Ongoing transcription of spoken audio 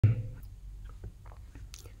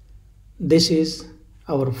This is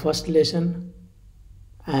our first lesson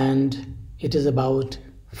and it is about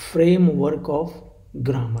framework of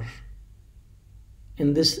grammar.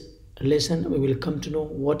 In this lesson we will come to know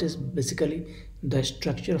what is basically the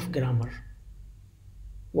structure of grammar.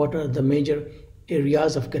 What are the major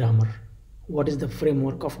areas of grammar? What is the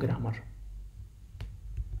framework of grammar?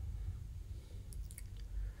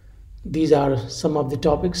 These are some of the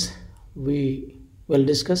topics we will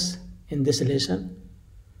discuss in this lesson.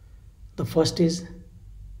 The first is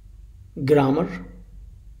grammar.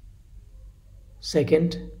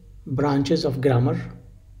 Second, branches of grammar.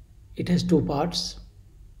 It has two parts: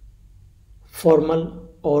 formal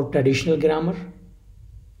or traditional grammar,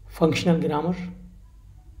 functional grammar.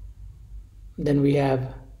 Then we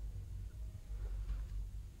have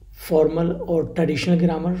formal or traditional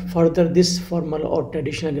grammar. Further, this formal or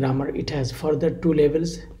traditional grammar, it has further two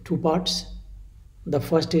levels, two parts. The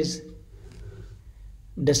first is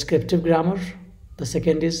descriptive grammar. The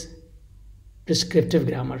second is prescriptive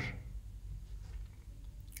grammar.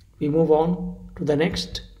 We move on to the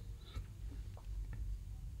next.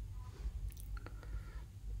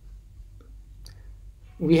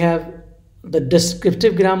 We have the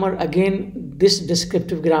descriptive grammar. Again, this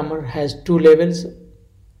descriptive grammar has two levels.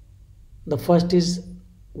 The first is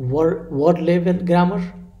word level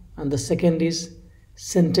grammar and the second is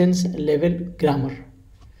sentence level grammar.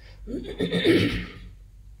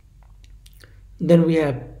 Then we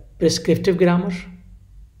have prescriptive grammar.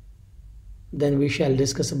 Then we shall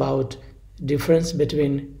discuss about difference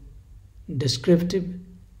between descriptive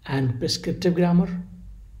and prescriptive grammar.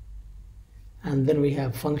 And then we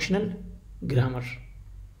have functional grammar.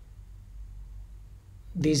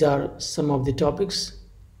 These are some of the topics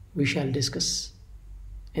we shall discuss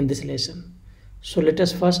in this lesson. So let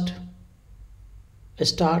us first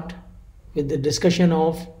start with the discussion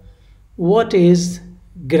of what is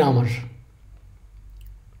grammar.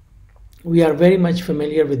 We are very much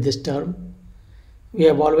familiar with this term. We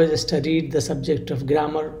have always studied the subject of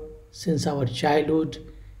grammar since our childhood,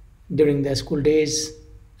 during the school days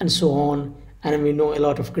and so on, and we know a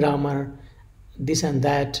lot of grammar, this and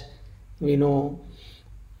that. We know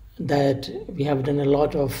that we have done a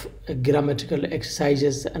lot of grammatical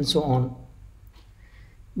exercises and so on.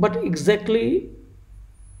 But exactly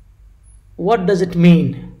what does it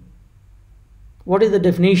mean? What is the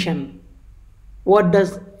definition? What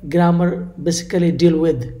does grammar basically deal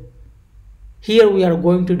with? Here we are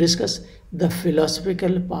going to discuss the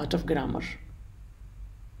philosophical part of grammar,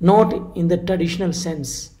 not in the traditional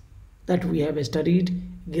sense that we have studied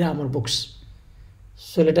grammar books.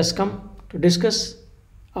 So let us come to discuss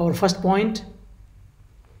our first point.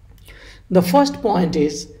 The first point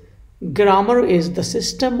is grammar is the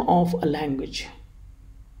system of a language.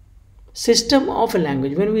 System of a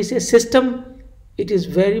language. When we say system, it is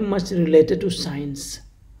very much related to science,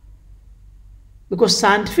 because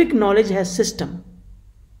scientific knowledge has system,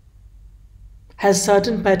 has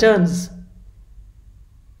certain patterns,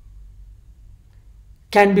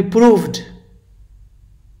 can be proved,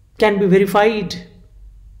 can be verified.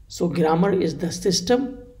 So grammar is the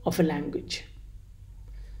system of a language.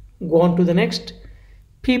 Go on to the next.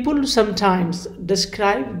 People sometimes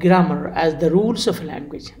describe grammar as the rules of a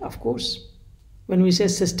language. Of course, when we say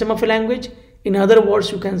system of a language, in other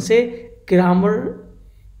words, you can say grammar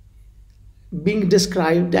being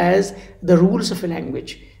described as the rules of a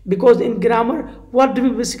language. Because in grammar, what do we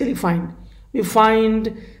basically find? We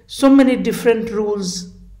find so many different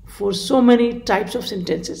rules for so many types of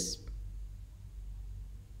sentences.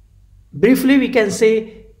 Briefly, we can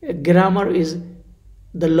say grammar is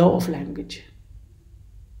the law of language.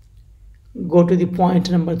 Go to the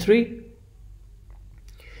point number 3.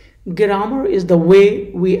 Grammar is the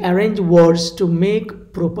way we arrange words to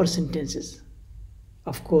make proper sentences.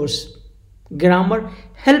 Of course, grammar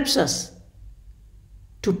helps us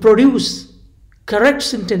to produce correct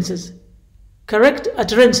sentences, correct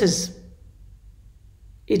utterances.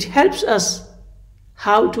 It helps us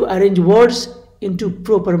how to arrange words into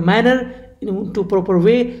proper manner, into proper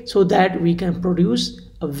way, so that we can produce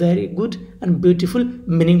a very good and beautiful,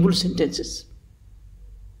 meaningful sentences.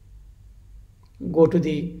 Go to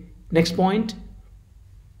the next point.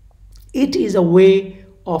 It is a way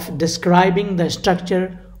of describing the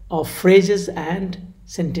structure of phrases and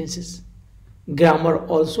sentences. Grammar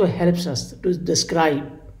also helps us to describe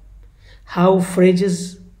how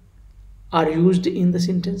phrases are used in the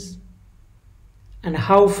sentence and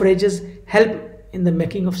how phrases help in the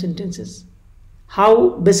making of sentences,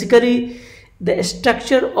 how basically the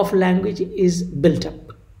structure of language is built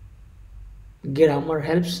up. Grammar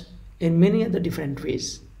helps in many other different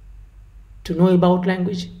ways to know about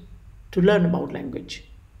language, to learn about language.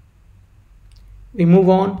 We move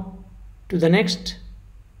on to the next.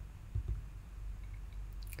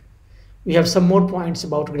 We have some more points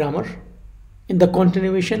about grammar in the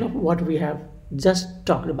continuation of what we have just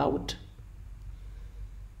talked about.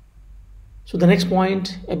 So the next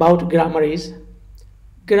point about grammar is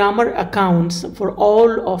grammar accounts for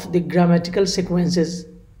all of the grammatical sequences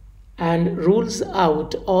and rules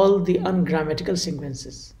out all the ungrammatical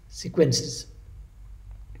sequences.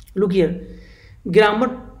 Look here,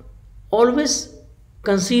 grammar always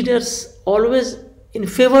in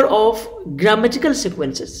favor of grammatical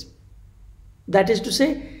sequences. That is to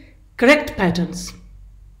say, correct patterns,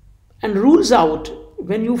 and rules out.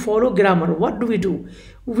 When you follow grammar, what do?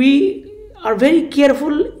 We are very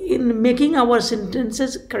careful in making our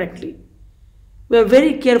sentences correctly. We are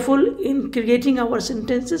very careful in creating our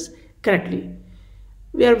sentences correctly.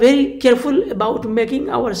 We are very careful about making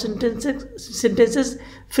our sentences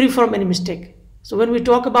free from any mistake. So when we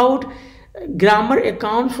talk about grammar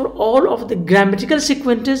accounts for all of the grammatical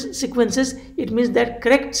sequences, it means that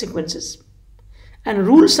correct sequences, and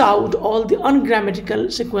rules out all the ungrammatical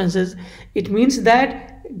sequences. It means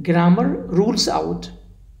that grammar rules out,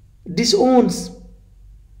 disowns,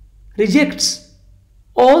 rejects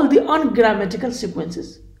all the ungrammatical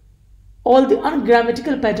sequences, all the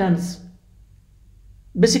ungrammatical patterns.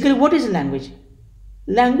 Basically, what is language?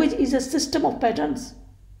 Language is a system of patterns.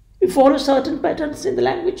 We follow certain patterns in the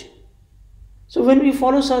language. So when we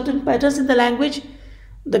follow certain patterns in the language,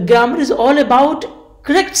 the grammar is all about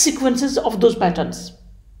correct sequences of those patterns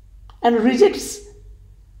and rejects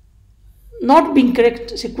not being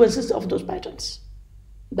correct sequences of those patterns.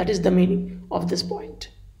 That is the meaning of this point.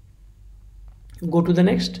 Go to the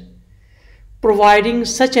next. Providing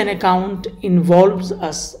such an account involves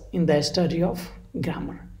us in the study of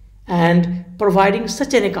grammar, and providing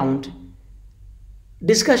such an account,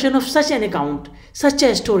 discussion of such an account, such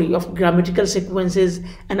a story of grammatical sequences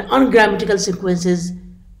and ungrammatical sequences,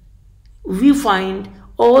 we find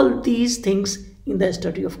all these things in the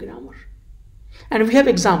study of grammar. And we have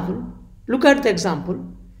example. Look at the example.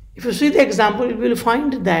 If you see the example, you will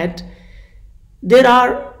find that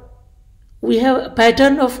we have a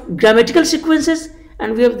pattern of grammatical sequences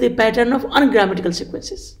and we have the pattern of ungrammatical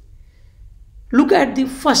sequences. Look at the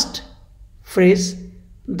first phrase,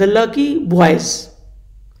 the lucky boys.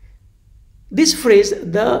 This phrase,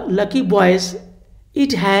 the lucky boys,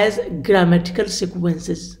 it has grammatical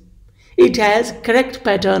sequences. It has correct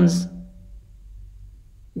patterns.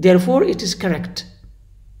 Therefore, it is correct.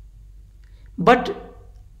 But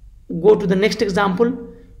go to the next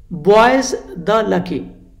example, boys the lucky.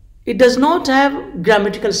 It does not have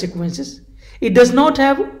grammatical sequences. It does not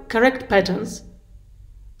have correct patterns.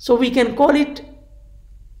 So we can call it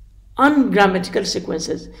ungrammatical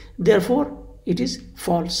sequences. Therefore, it is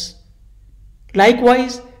false.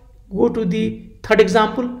 Likewise, go to the third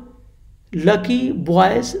example, lucky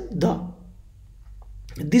boys the.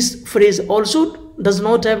 This phrase also does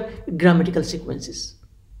not have grammatical sequences.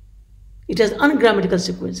 It has ungrammatical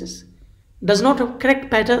sequences, does not have correct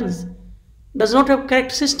patterns, does not have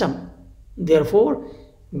correct system. Therefore,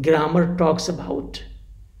 grammar talks about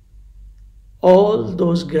all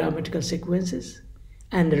those grammatical sequences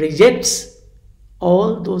and rejects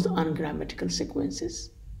all those ungrammatical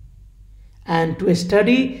sequences. And to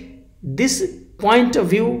study this point of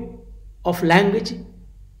view of language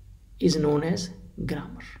is known as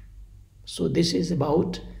grammar. So this is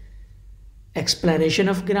about explanation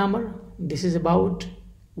of grammar. This is about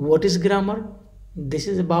what is grammar. This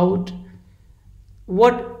is about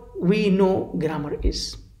what we know grammar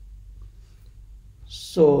is.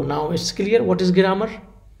 So now it's clear what is grammar.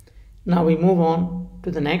 Now we move on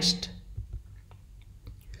to the next.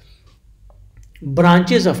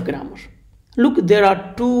 Branches of grammar. Look, there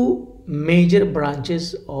are two major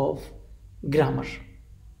branches of grammar.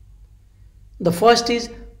 The first is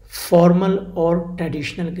formal or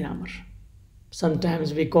traditional grammar.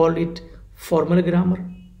 Sometimes we call it formal grammar,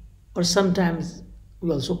 or sometimes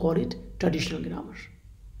we also call it traditional grammar.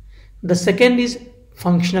 The second is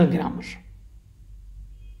functional grammar.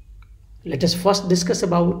 Let us first discuss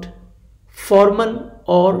about formal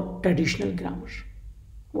or traditional grammar.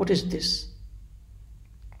 What is this?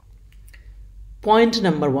 Point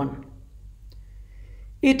number 1.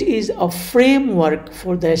 It is a framework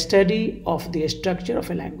for the study of the structure of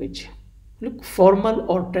a language. Look, formal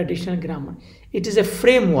or traditional grammar. It is a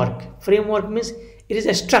framework. Framework means it is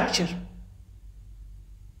a structure.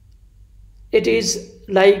 It is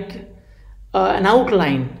like an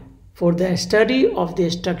outline for the study of the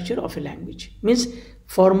structure of a language. Means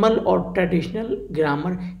formal or traditional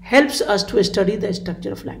grammar helps us to study the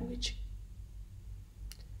structure of language.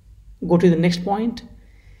 Go to the next point.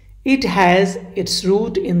 It has its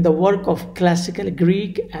root in the work of classical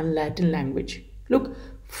Greek and Latin language. Look,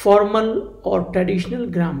 formal or traditional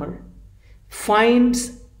grammar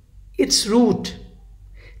finds its root,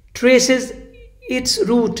 traces its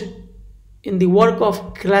root in the work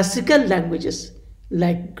of classical languages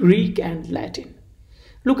like Greek and Latin.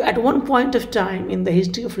 Look, at one point of time in the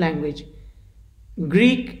history of language,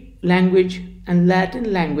 Greek language and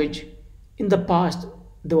Latin language in the past,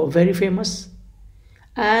 they were very famous,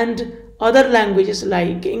 and other languages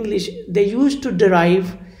like English, they used to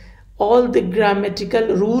derive all the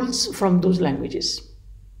grammatical rules from those languages.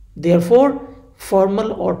 Therefore,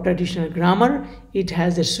 formal or traditional grammar, it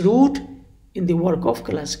has its root in the work of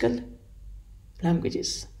classical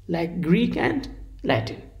languages like Greek and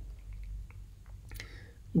Latin.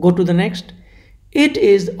 Go to the next. It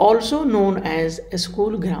is also known as a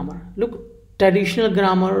school grammar. Look, traditional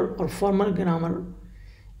grammar or formal grammar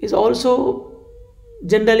is also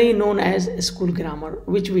generally known as a school grammar,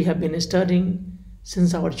 which we have been studying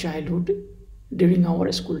since our childhood during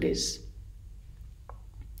our school days.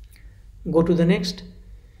 Go to the next.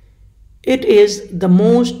 It is the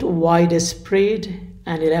most widespread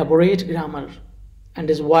and elaborate grammar and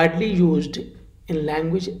is widely used in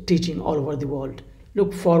language teaching all over the world.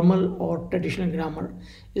 Look, formal or traditional grammar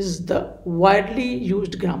is the widely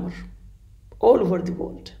used grammar all over the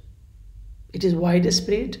world. It is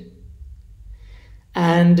widespread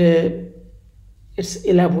and it's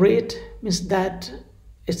elaborate, means that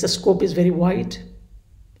its scope is very wide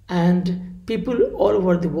and people all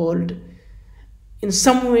over the world in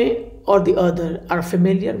some way or the other are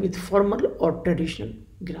familiar with formal or traditional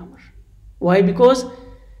grammar. Why? Because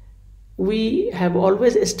we have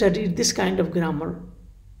always studied this kind of grammar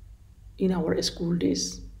in our school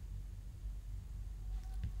days.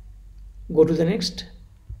 Go to the next.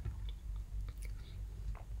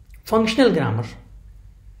 Functional grammar.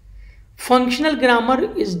 Functional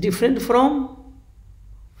grammar is different from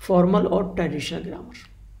formal or traditional grammar.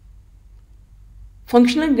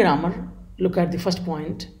 Functional grammar, look at the first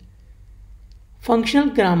point. Functional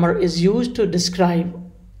grammar is used to describe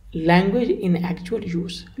language in actual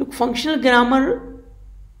use. Look, functional grammar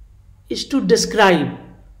is to describe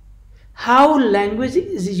how language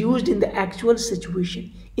is used in the actual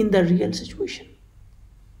situation, in the real situation.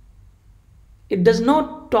 It does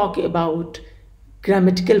not talk about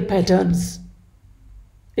grammatical patterns.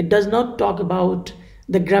 It does not talk about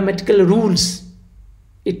the grammatical rules.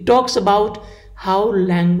 It talks about how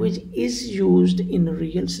language is used in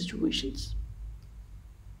real situations.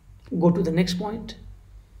 Go to the next point.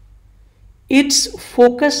 Its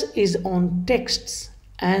focus is on texts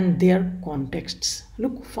and their contexts.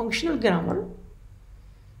 Look, functional grammar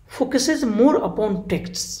focuses more upon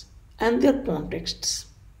texts and their contexts.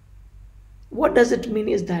 What does it mean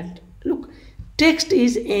is that, look, text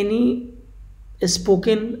is any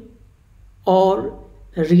spoken or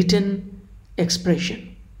written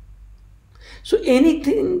expression. So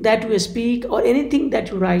anything that you speak or anything that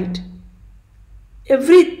you write,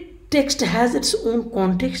 every text has its own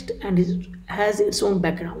context and it has its own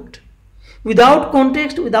background. Without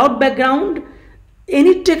context, without background,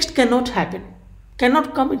 any text cannot happen,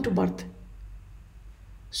 cannot come into birth.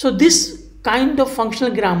 So this kind of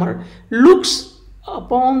functional grammar looks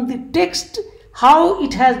upon the text, how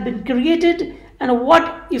it has been created and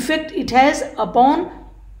what effect it has upon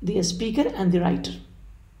the speaker and the writer.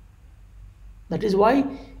 That is why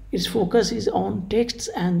its focus is on texts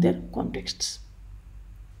and their contexts.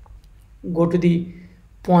 Go to the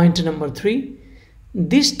point number 3.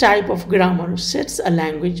 This type of grammar sets a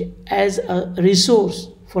language as a resource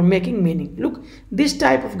for making meaning. Look, this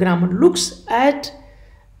type of grammar looks at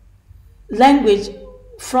language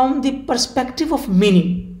from the perspective of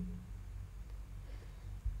meaning.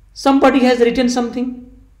 Somebody has written something,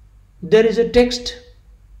 there is a text,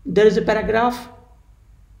 there is a paragraph.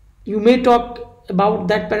 You may talk about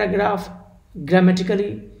that paragraph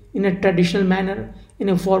grammatically in a traditional manner, in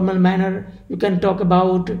a formal manner. You can talk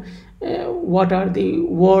about what are the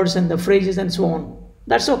words and the phrases and so on.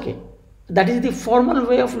 That's okay. That is the formal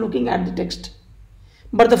way of looking at the text.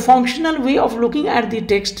 But the functional way of looking at the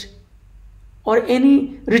text or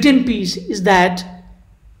any written piece is that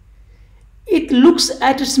it looks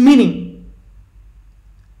at its meaning.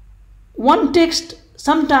 One text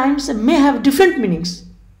sometimes may have different meanings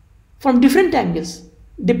from different angles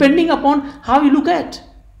depending upon how you look at.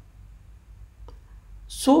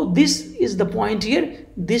 So this is the point here.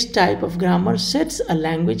 This type of grammar sets a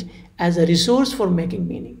language as a resource for making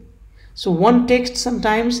meaning. So one text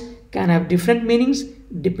sometimes can have different meanings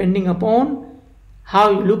depending upon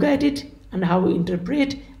how you look at it and how you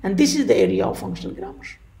interpret, and this is the area of functional grammar.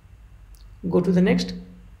 Go to the next.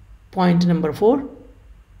 Point number 4.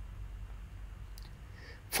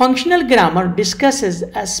 Functional grammar discusses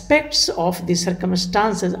aspects of the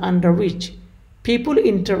circumstances under which people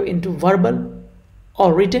enter into verbal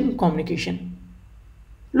or written communication.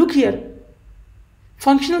 Look here,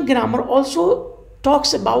 functional grammar also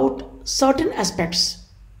talks about certain aspects,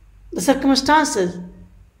 the circumstances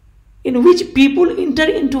in which people enter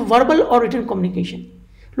into verbal or written communication.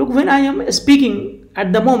 Look, when I am speaking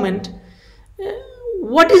at the moment,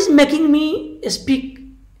 what is making me speak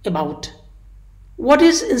about? What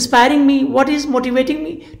is inspiring me? What is motivating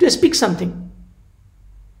me to speak something?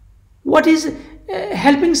 What is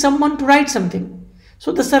helping someone to write something?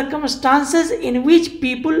 So the circumstances in which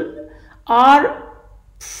people are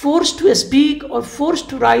forced to speak or forced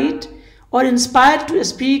to write or inspired to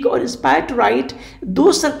speak or inspired to write,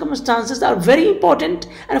 those circumstances are very important,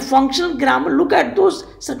 and functional grammar look at those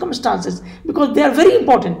circumstances because they are very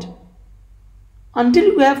important. Until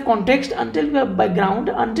you have context, until you have background,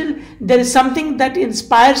 until there is something that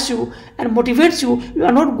inspires you and motivates you, you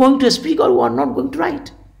are not going to speak or you are not going to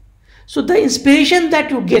write. So the inspiration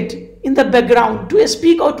that you get in the background to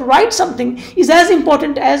speak or to write something is as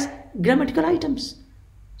important as grammatical items.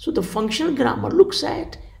 So the functional grammar looks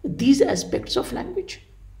at these aspects of language.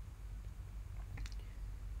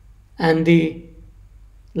 And the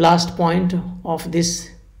last point of this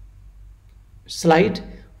slide,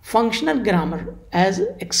 functional grammar as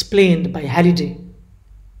explained by Halliday,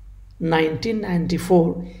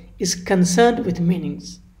 1994, is concerned with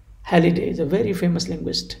meanings. Halliday is a very famous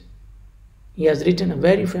linguist. He has written a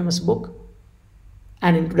very famous book,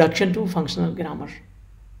 An Introduction to Functional Grammar.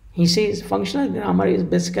 He says functional grammar is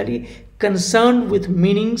basically concerned with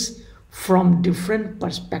meanings from different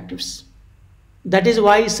perspectives. That is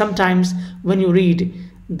why sometimes when you read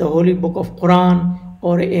the holy book of Quran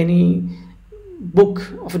or any book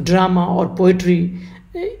of drama or poetry,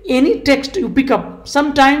 any text you pick up,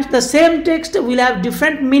 sometimes the same text will have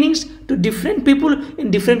different meanings to different people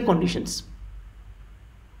in different conditions.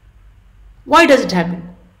 Why does it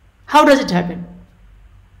happen? How does it happen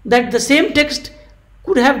that the same text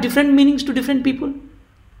could have different meanings to different people?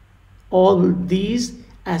 All these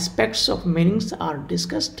aspects of meanings are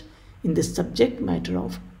discussed in the subject matter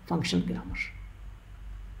of functional grammar.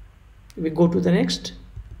 We go to the next.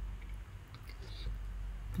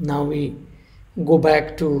 Now we go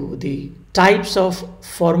back to the types of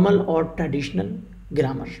formal or traditional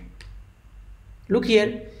grammar. Look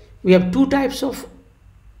here, we have two types of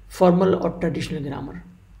formal or traditional grammar.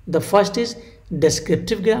 The first is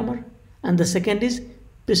descriptive grammar and the second is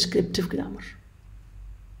prescriptive grammar.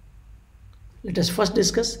 Let us first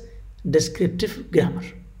discuss descriptive grammar.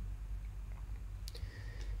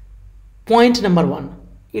 Point number 1,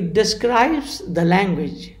 it describes the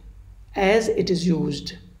language as it is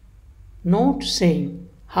used, not saying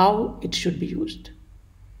how it should be used.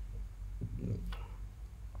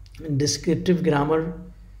 Descriptive grammar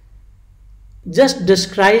just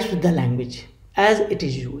describes the language as it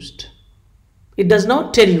is used. It does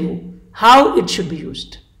not tell you how it should be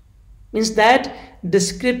used. Means that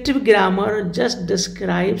descriptive grammar just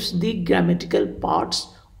describes the grammatical parts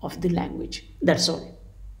of the language. That's all.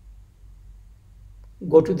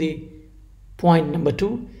 Go to the point number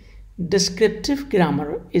 2. Descriptive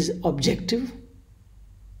grammar is objective,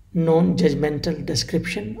 non-judgmental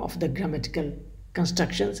description of the grammatical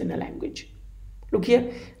constructions in a language. Look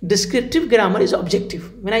here, descriptive grammar is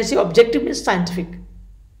objective. When I say objective, means scientific.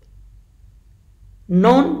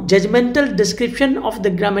 Non-judgmental description of the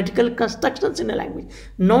grammatical constructions in a language.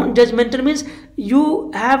 Non-judgmental means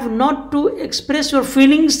you have not to express your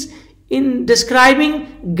feelings in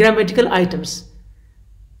describing grammatical items.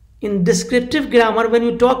 In descriptive grammar, when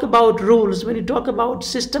you talk about rules, when you talk about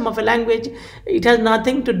system of a language, it has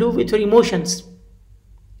nothing to do with your emotions.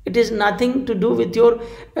 It is nothing to do with your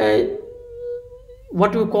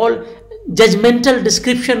what we call judgmental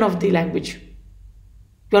description of the language.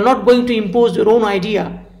 You are not going to impose your own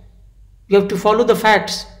idea. You have to follow the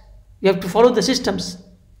facts. You have to follow the systems.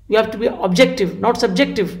 You have to be objective, not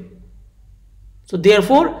subjective. So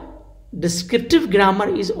therefore, descriptive grammar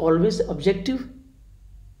is always objective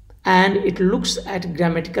and it looks at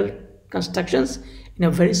grammatical constructions in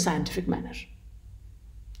a very scientific manner.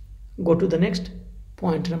 Go to the next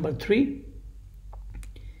point number 3.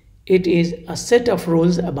 It is a set of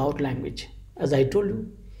rules about language. As I told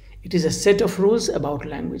you, it is a set of rules about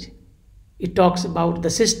language. It talks about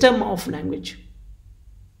the system of language.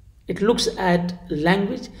 It looks at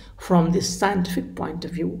language from the scientific point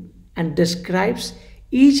of view and describes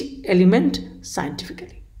each element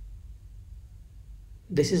scientifically.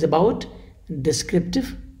 This is about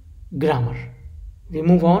descriptive grammar. We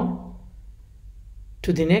move on.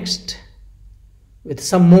 to the next with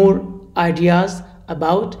some more ideas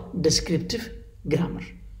about descriptive grammar.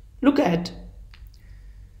 Look at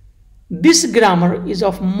this. Grammar is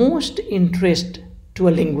of most interest to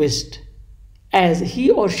a linguist as he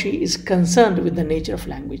or she is concerned with the nature of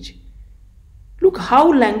language. Look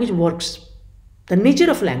how language works, the nature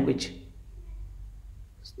of language.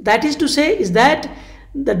 That is to say, is that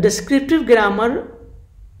the descriptive grammar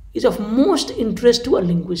is of most interest to a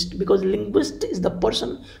linguist, because linguist is the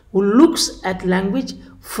person who looks at language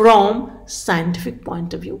from scientific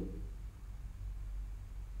point of view.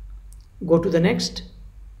 Go to the next.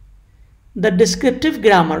 The descriptive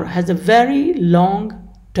grammar has a very long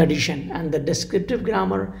tradition, and the descriptive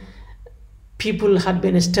grammar, people have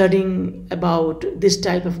been studying about this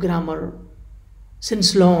type of grammar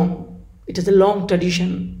since long. It is a long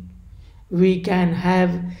tradition. We can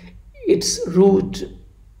have its root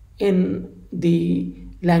in the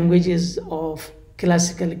languages of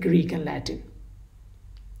classical Greek and Latin.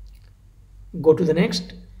 Go to the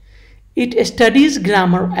next. It studies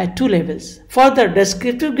grammar at two levels. Further,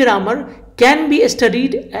 descriptive grammar can be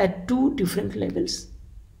studied at two different levels.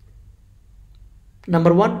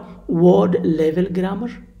 Number one, word level grammar.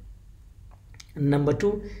 Number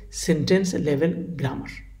two, sentence level grammar.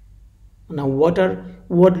 Now, what are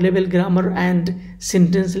word level grammar and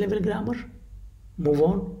sentence level grammar? Move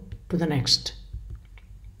on to the next.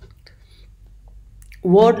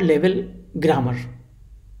 Word level grammar.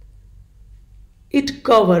 It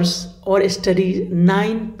covers or studies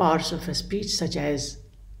 9 parts of a speech, such as,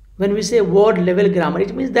 when we say word level grammar,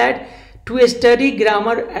 it means that to study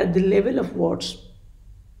grammar at the level of words,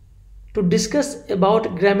 to discuss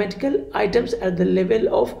about grammatical items at the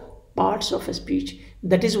level of parts of a speech.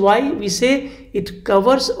 That is why we say it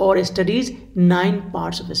covers or studies 9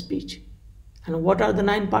 parts of a speech. And what are the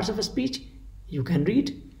 9 parts of a speech? You can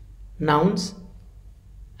read nouns,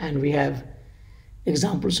 and we have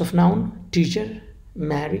examples of noun: teacher,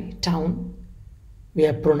 Mary, town. We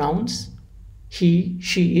have pronouns: he,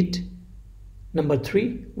 she, it. Number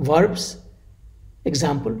 3, verbs.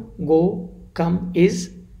 Example: go, come,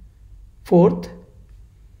 is. 4th,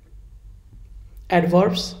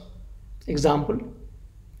 adverbs. Example: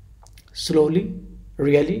 slowly,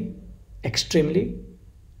 really, extremely.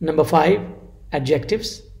 Number 5,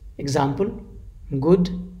 adjectives. Example: good,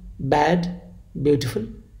 bad, beautiful.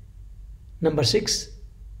 Number 6,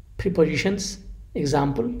 prepositions.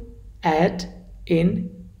 Example: at,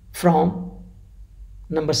 in, from.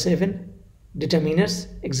 Number 7, determiners.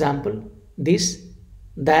 Example: this,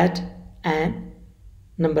 that, and.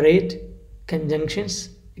 Number 8, conjunctions.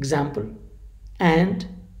 Example: and,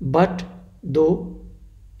 but, though.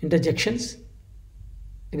 Interjections.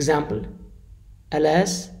 Example: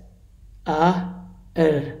 alas,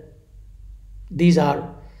 These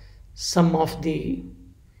are some of the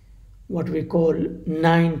what we call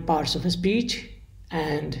 9 parts of a speech,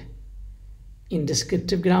 and in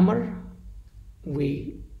descriptive grammar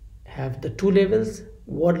we have the 2 levels: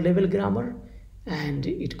 word level grammar, and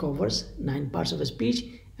it covers 9 parts of a speech,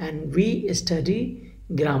 and we study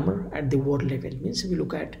grammar at the word level. Means we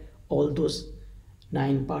look at all those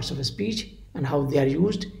 9 parts of a speech and how they are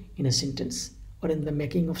used in a sentence or in the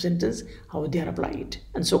making of sentence, how they are applied,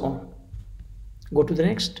 and so on. Go to the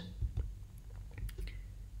next.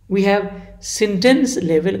 We have sentence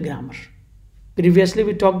level grammar. Previously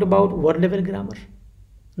we talked about word level grammar.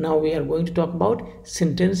 Now we are going to talk about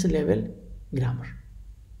sentence level grammar.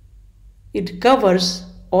 It covers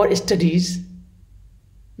or studies,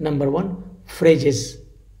 number 1, phrases,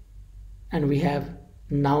 and we have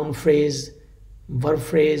noun phrase, verb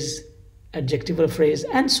phrase, adjectival phrase,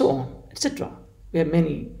 and so on, etc. We have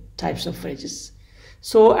many types of phrases.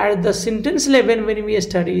 So at the sentence level, when we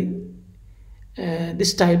study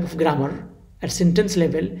this type of grammar at sentence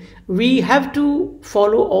level, we have to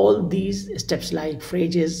follow all these steps, like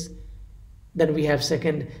phrases, then we have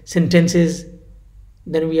second sentences,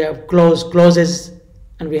 then we have clauses,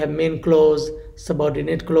 and we have main clause,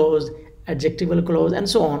 subordinate clause, adjectival clause, and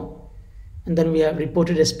so on. And then we have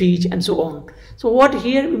reported speech, and so on. So what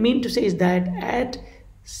here we mean to say is that at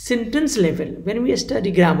sentence level, when we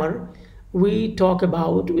study grammar, we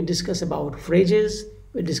discuss about phrases,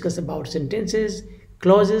 we discuss about sentences,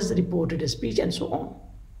 clauses, reported speech, and so on.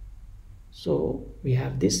 So we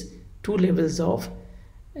have these 2 levels of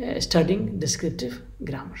studying descriptive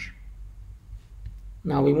grammar.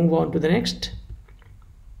 Now we move on to the next.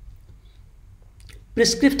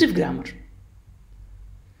 Prescriptive grammar.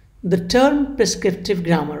 The term prescriptive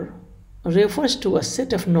grammar refers to a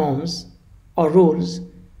set of norms or rules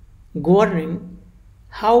governing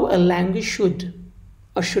how a language should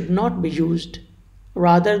or should not be used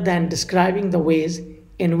rather than describing the ways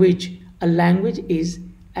in which a language is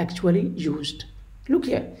actually used. Look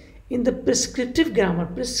here, in the prescriptive grammar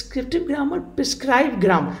prescribe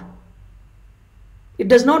grammar. It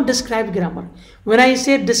does not describe grammar. When I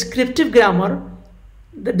say descriptive grammar,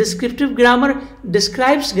 the descriptive grammar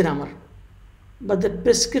describes grammar, but the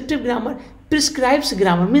prescriptive grammar prescribes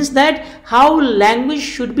grammar, means that how language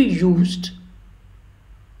should be used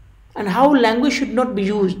and how language should not be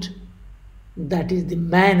used. That is the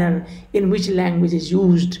manner in which language is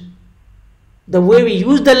used. The way we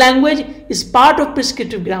use the language is part of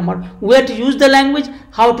prescriptive grammar. Where to use the language,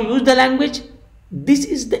 how to use the language, this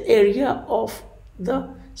is the area of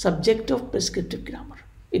the subject of prescriptive grammar.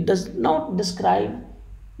 It does not describe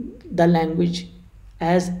the language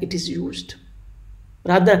as it is used.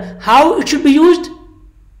 Rather, how it should be used,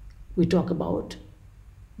 we talk about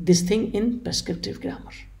this thing in prescriptive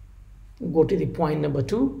grammar. Go to the point number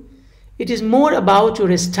 2. It is more about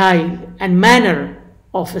your style and manner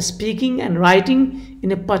of speaking and writing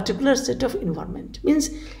in a particular set of environment. Means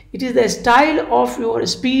it is the style of your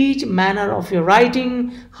speech, manner of your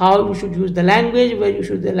writing, how you should use the language, where you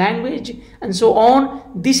should use the language, and so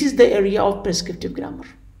on. This is the area of prescriptive grammar.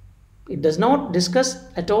 It does not discuss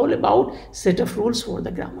at all about set of rules for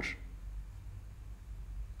the grammar.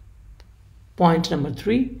 Point number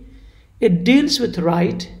 3. It deals with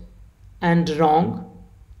right and wrong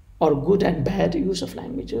or good and bad use of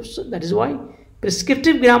language. So that is why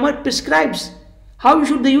prescriptive grammar prescribes how you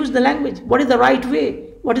should use the language. What is the right way?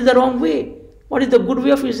 What is the wrong way? What is the good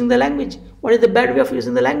way of using the language? What is the bad way of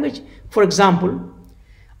using the language? For example,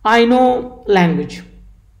 I know language,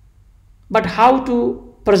 but how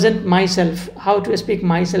to present myself, how to speak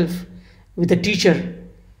myself with a teacher.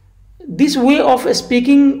 This way of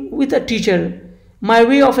speaking with a teacher, my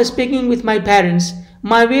way of speaking with my parents,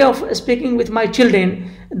 my way of speaking with my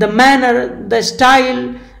children, the manner, the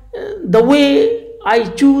style, the way I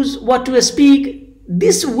choose what to speak,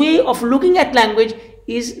 this way of looking at language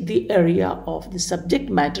is the area of the subject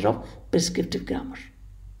matter of prescriptive grammar.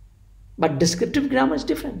 But descriptive grammar is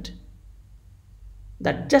different.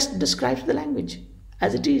 That just describes the language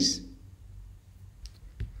as it is.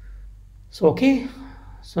 So okay,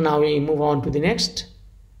 so now we move on to the next.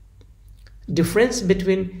 Difference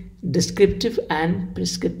between descriptive and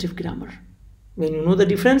prescriptive grammar. When you know the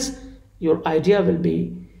difference, your idea will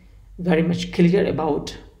be very much clear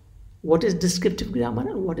about what is descriptive grammar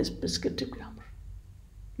and what is prescriptive grammar.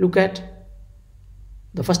 Look at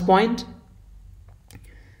the first point.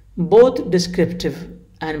 Both descriptive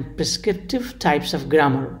and prescriptive types of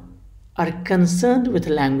grammar are concerned with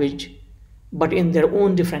language, but in their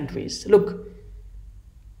own different ways. Look,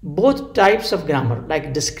 both types of grammar,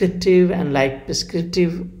 like descriptive and like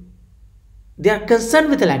prescriptive, they are concerned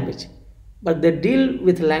with the language, but they deal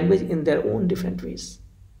with language in their own different ways.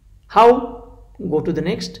 How? Go to the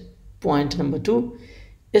next point number 2.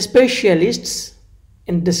 Specialists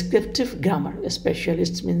in descriptive grammar.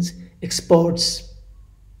 Specialists means experts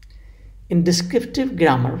in descriptive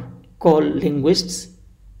grammar, called linguists,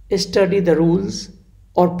 study the rules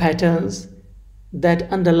or patterns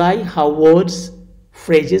that underlie how words,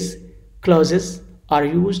 phrases, clauses are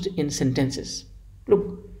used in sentences.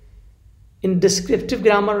 Look, in descriptive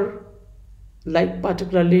grammar, like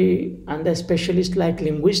particularly, and the specialists like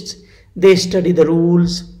linguists, they study the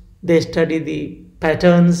rules, they study the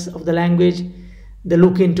patterns of the language, they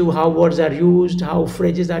look into how words are used, how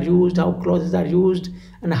phrases are used, how clauses are used,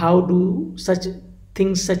 and how do such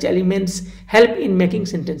things, such elements help in making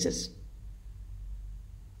sentences.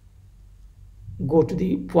 Go to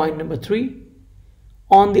the point number 3.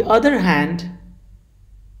 On the other hand,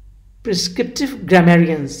 prescriptive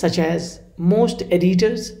grammarians, such as most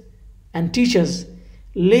editors and teachers,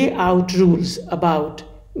 lay out rules about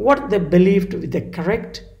what they believe to be the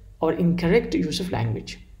correct or incorrect use of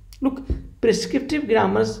language. Look, prescriptive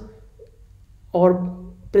grammars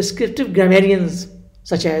or prescriptive grammarians,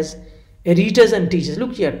 such as editors and teachers.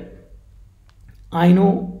 Look here, I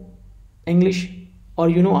know English or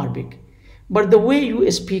you know Arabic, but the way you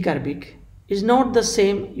speak Arabic is not the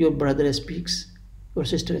same your brother speaks, your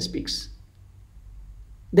sister speaks.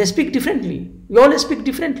 They speak differently. We all speak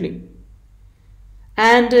differently.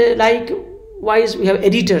 And likewise, we have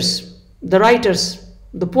editors, the writers,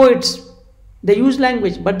 the poets. They use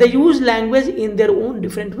language, but they use language in their own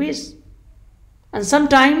different ways. And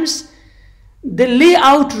sometimes they lay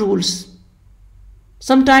out rules.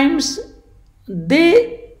 Sometimes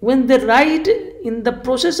when they write, in the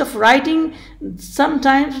process of writing,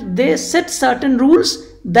 sometimes they set certain rules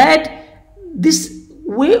that this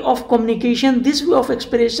way of communication, this way of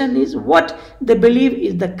expression is what they believe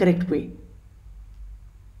is the correct way.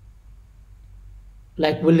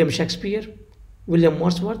 like William Shakespeare, William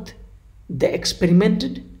Wordsworth. They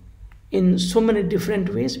experimented in so many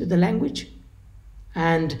different ways with the language,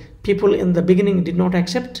 and people in the beginning did not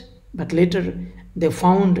accept, but later they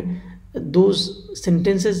found those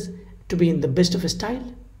sentences to be in the best of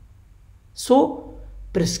style. So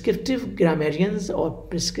prescriptive grammarians or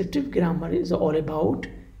prescriptive grammar is all about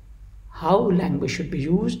how language should be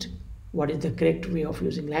used, what is the correct way of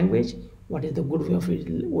using language, what is the good way of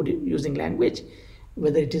using language,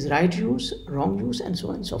 whether it is right use, wrong use, and so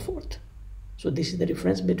on and so forth. So this is the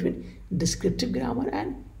difference between descriptive grammar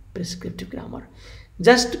and prescriptive grammar.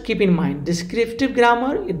 Just keep in mind, descriptive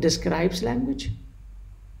grammar, it describes language.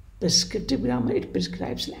 Prescriptive grammar, it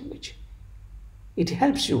prescribes language. It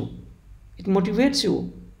helps you, it motivates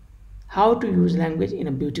you how to use language in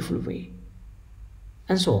a beautiful way,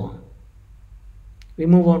 and so on. We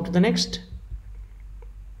move on to the next,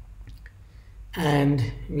 and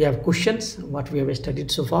we have questions what we have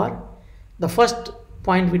studied so far. The first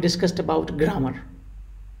point we discussed about grammar,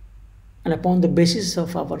 and upon the basis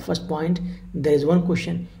of our first point there is one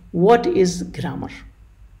question: what is grammar?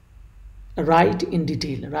 Write in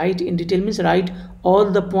detail. Write in detail means write all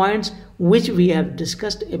the points which we have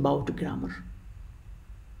discussed about grammar.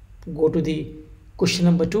 Go to the question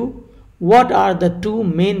number 2. What are the two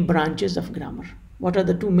main branches of grammar? What are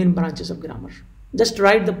the two main branches of grammar? Just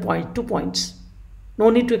write the point, 2 points. No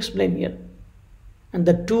need to explain here. And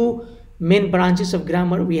the two main branches of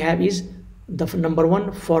grammar we have is the number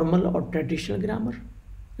 1, formal or traditional grammar,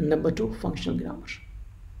 and number 2, functional grammar.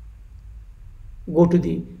 Go to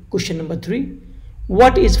the question number 3.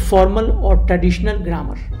 What is formal or traditional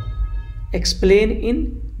grammar? Explain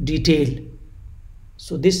in detail.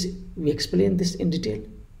 So this, we explain this in detail.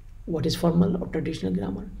 What is formal or traditional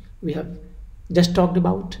grammar? We have just talked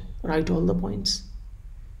about. Write all the points.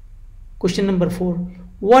 Question number 4.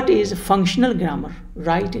 What is functional grammar?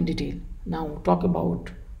 Write in detail. Now talk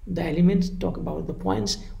about the elements, talk about the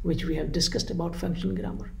points which we have discussed about functional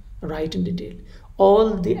grammar. Write in detail.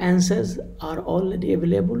 All the answers are already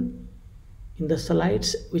available in the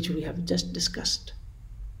slides which we have just discussed.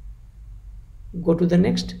 Go to the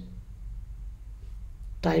next.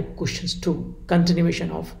 Type questions 2,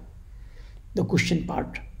 continuation of the question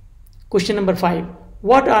part. Question number 5.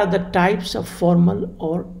 What are the types of formal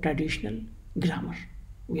or traditional grammar?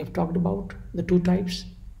 We have talked about the 2 types.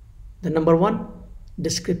 The number 1,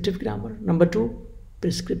 descriptive grammar. Number 2,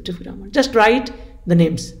 prescriptive grammar. Just write the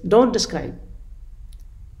names, don't describe.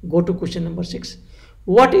 Go to question number 6.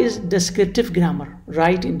 What is descriptive grammar?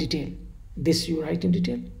 Write in detail. This you write in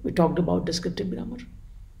detail. We talked about descriptive grammar.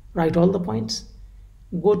 Write all the points.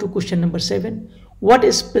 Go to question number 7. What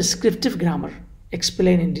is prescriptive grammar?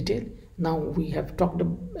 Explain in detail. Now we have talked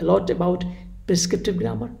a lot about prescriptive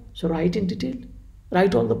grammar, so write in detail.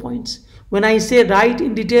 Write all the points. When I say write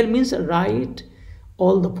in detail means write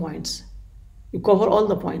all the points. You cover all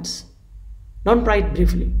the points. Don't write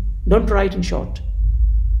briefly. Don't write in short.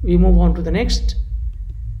 We move on to the next.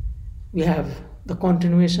 We have the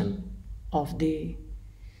continuation of the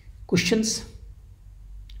questions.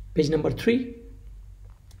 Page number 3.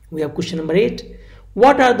 We have question number 8.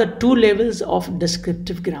 What are the 2 levels of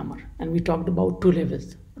descriptive grammar? And we talked about 2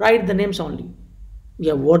 levels. Write the names only. We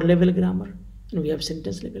have word level grammar and we have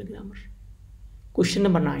sentence level grammar. Question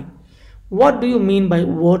number 9. What do you mean by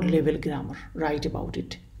word level grammar? Write about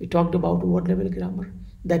it. We talked about word level grammar,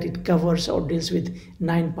 that it covers or deals with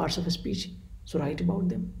 9 parts of a speech. So write about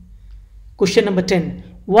them. Question number 10.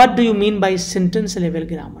 What do you mean by sentence level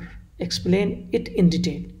grammar? Explain it in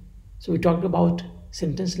detail. So we talked about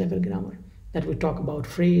sentence level grammar, that we talk about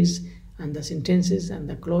phrase and the sentences and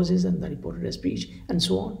the clauses and the reported speech and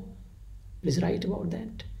so on. Please write about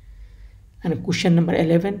that. And question number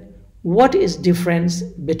 11. What is difference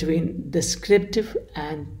between descriptive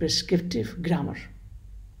and prescriptive grammar?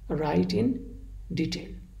 Write in detail.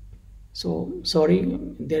 So sorry,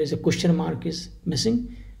 there is a question mark is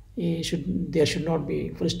missing. There should not be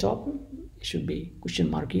full stop. It should be question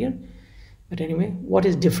mark here. But anyway, what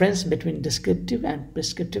is difference between descriptive and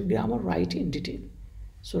prescriptive grammar? Write in detail.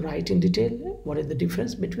 So write in detail what is the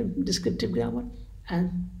difference between descriptive grammar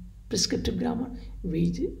and prescriptive grammar,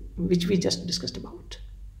 which we just discussed about.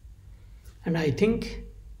 And I think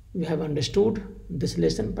we have understood this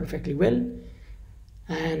lesson perfectly well.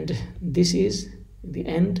 And this is the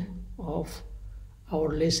end of our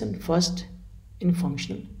lesson first in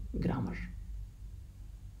functional grammar.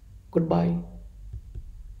 Goodbye.